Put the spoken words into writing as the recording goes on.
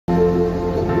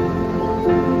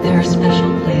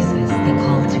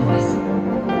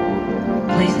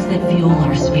fuel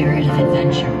our spirit of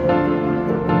adventure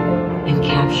and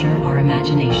capture our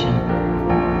imagination.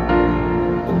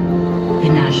 The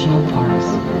national parks.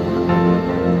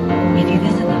 If you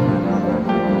visit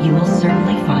them, you will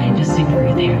certainly find a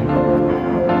Subaru there.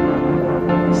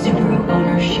 Subaru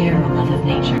owners share a love of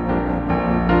nature.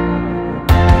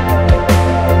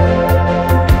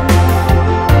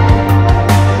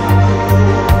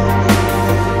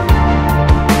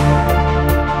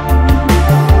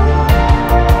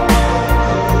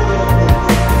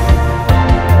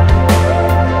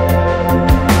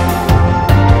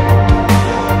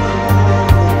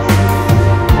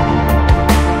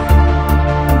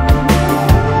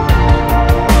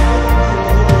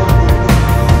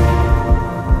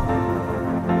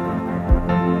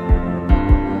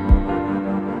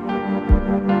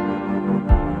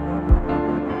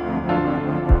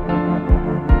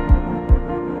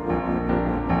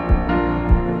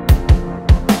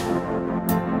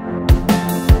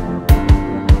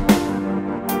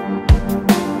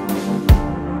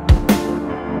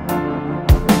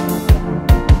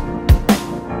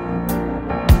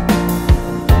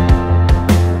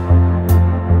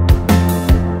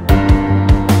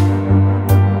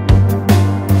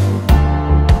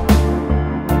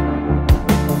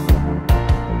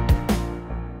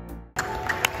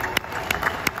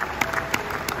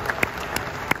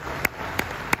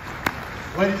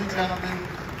 Ladies and gentlemen,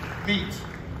 meet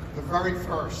the very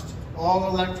first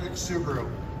all-electric Subaru,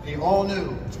 the all-new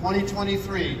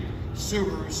 2023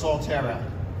 Subaru Solterra.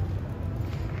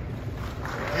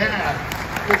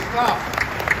 Yeah, good stuff.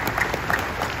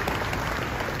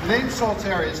 The name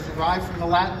Solterra is derived from the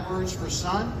Latin words for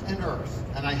sun and earth,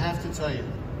 and I have to tell you,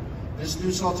 this new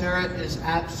Solterra is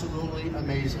absolutely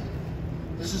amazing.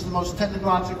 This is the most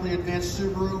technologically advanced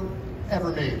Subaru ever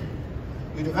made.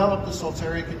 We developed the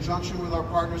Solterra in conjunction with our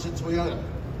partners at Toyota,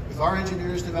 with our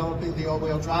engineers developing the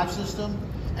all-wheel drive system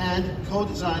and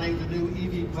co-designing the new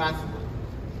EV platform.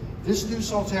 This new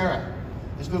Solterra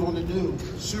is built on the new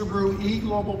Subaru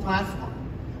e-Global platform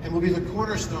and will be the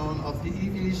cornerstone of the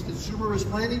EVs that Subaru is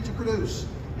planning to produce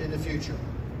in the future.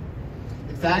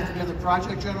 In fact, we have the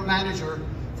project general manager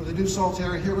for the new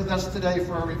Solterra here with us today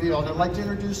for our reveal, and I'd like to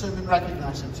introduce him and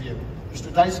recognize him to you,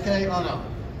 Mr. Daisuke Ono.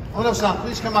 Ono-san,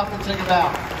 please come up and take a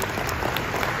bow.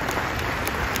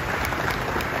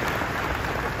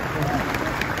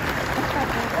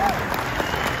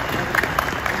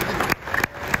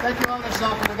 Thank you,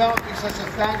 Ono-san, for developing such a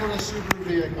fabulous Subaru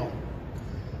vehicle.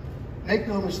 Make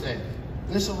no mistake,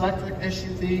 this electric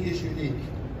SUV is unique,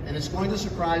 and it's going to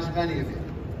surprise many of you.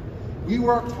 We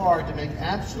worked hard to make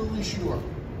absolutely sure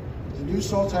the new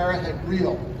Solterra had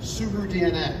real Subaru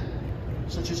DNA,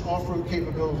 such as off-road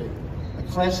capability, a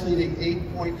class-leading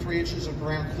 8.3 inches of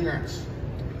ground clearance,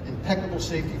 impeccable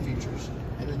safety features,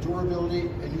 and the durability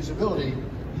and usability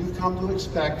you've come to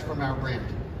expect from our brand.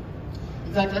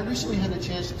 In fact, I recently had a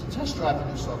chance to test drive the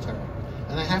new Solterra,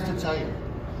 and I have to tell you,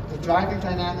 the driving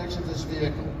dynamics of this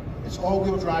vehicle, its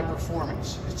all-wheel drive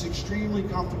performance, its extremely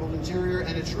comfortable interior,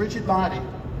 and its rigid body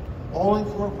all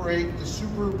incorporate the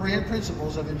Subaru brand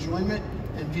principles of enjoyment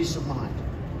and peace of mind.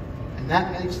 And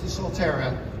that makes the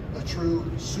Solterra a true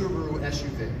Subaru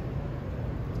SUV.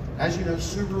 As you know,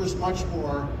 Subaru is much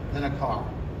more than a car.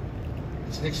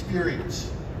 It's an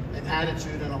experience, an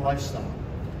attitude, and a lifestyle.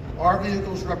 Our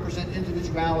vehicles represent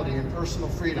individuality and personal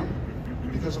freedom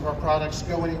because of our products'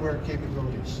 go-anywhere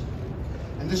capabilities.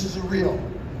 And this is a real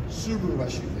Subaru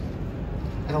SUV,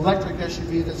 an electric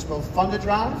SUV that's both fun to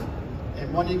drive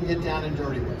and one you can get down and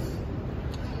dirty with.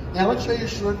 Now let's show you a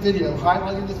short video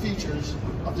highlighting the features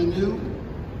of the new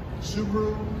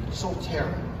Subaru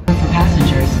Solterra. For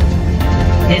passengers,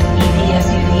 this EV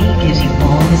SUV gives you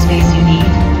all the space you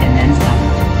need and then some.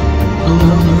 A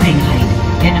low loading height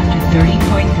and up to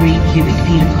 30.3 cubic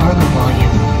feet of cargo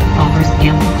volume offers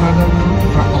ample cargo room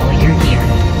for all your gear.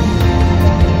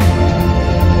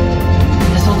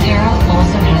 The Solterra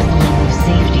also has the level of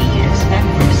safety you'd expect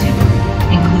from a Subaru,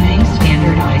 including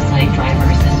standard eyesight driver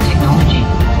assist technology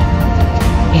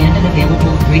and an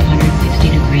available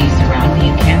 360-degree surround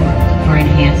view camera for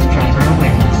enhanced driver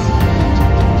awareness.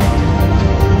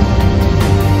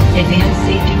 Advanced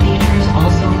safety features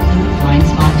also include blind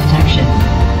spot detection,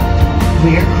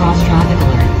 rear cross-traffic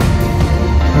alert,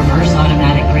 reverse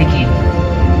automatic braking,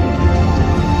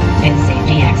 and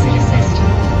safety exit assist.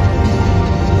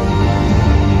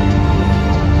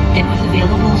 And with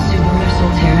available Subaru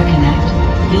Solterra Connect,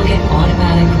 you'll get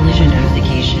automatic collision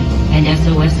notification and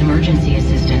SOS emergency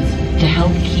assistance to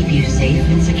help keep you safe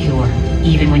and secure,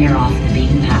 even when you're off the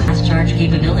beaten path. Fast charge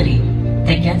capability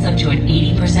that gets up to an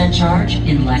 80% charge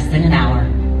in less than an hour.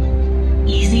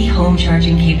 Easy home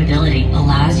charging capability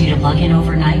allows you to plug in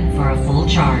overnight for a full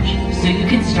charge, so you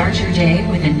can start your day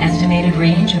with an estimated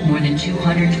range of more than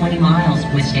 220 miles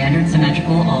with standard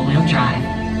symmetrical all-wheel drive.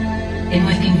 And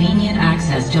with convenient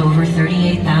access to over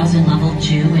 38,000 level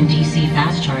 2 and DC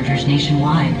fast chargers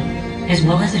nationwide, as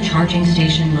well as a charging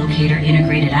station locator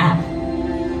integrated app,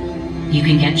 you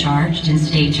can get charged and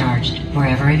stay charged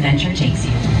wherever adventure takes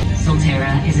you.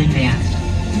 Solterra is advanced.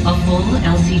 A full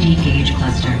LCD gauge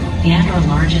cluster and our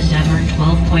largest ever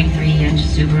 12.3-inch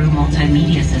Subaru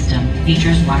multimedia system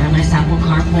features wireless Apple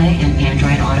CarPlay and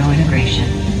Android Auto integration.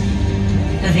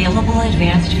 Available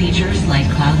advanced features like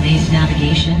cloud-based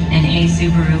navigation and Hey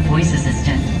Subaru voice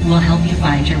assistant will help you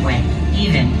find your way,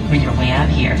 even when you're way out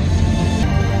here.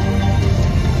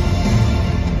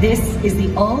 This is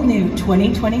the all-new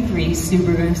 2023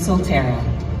 Subaru Solterra.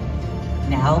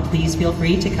 Now, please feel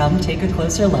free to come take a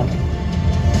closer look.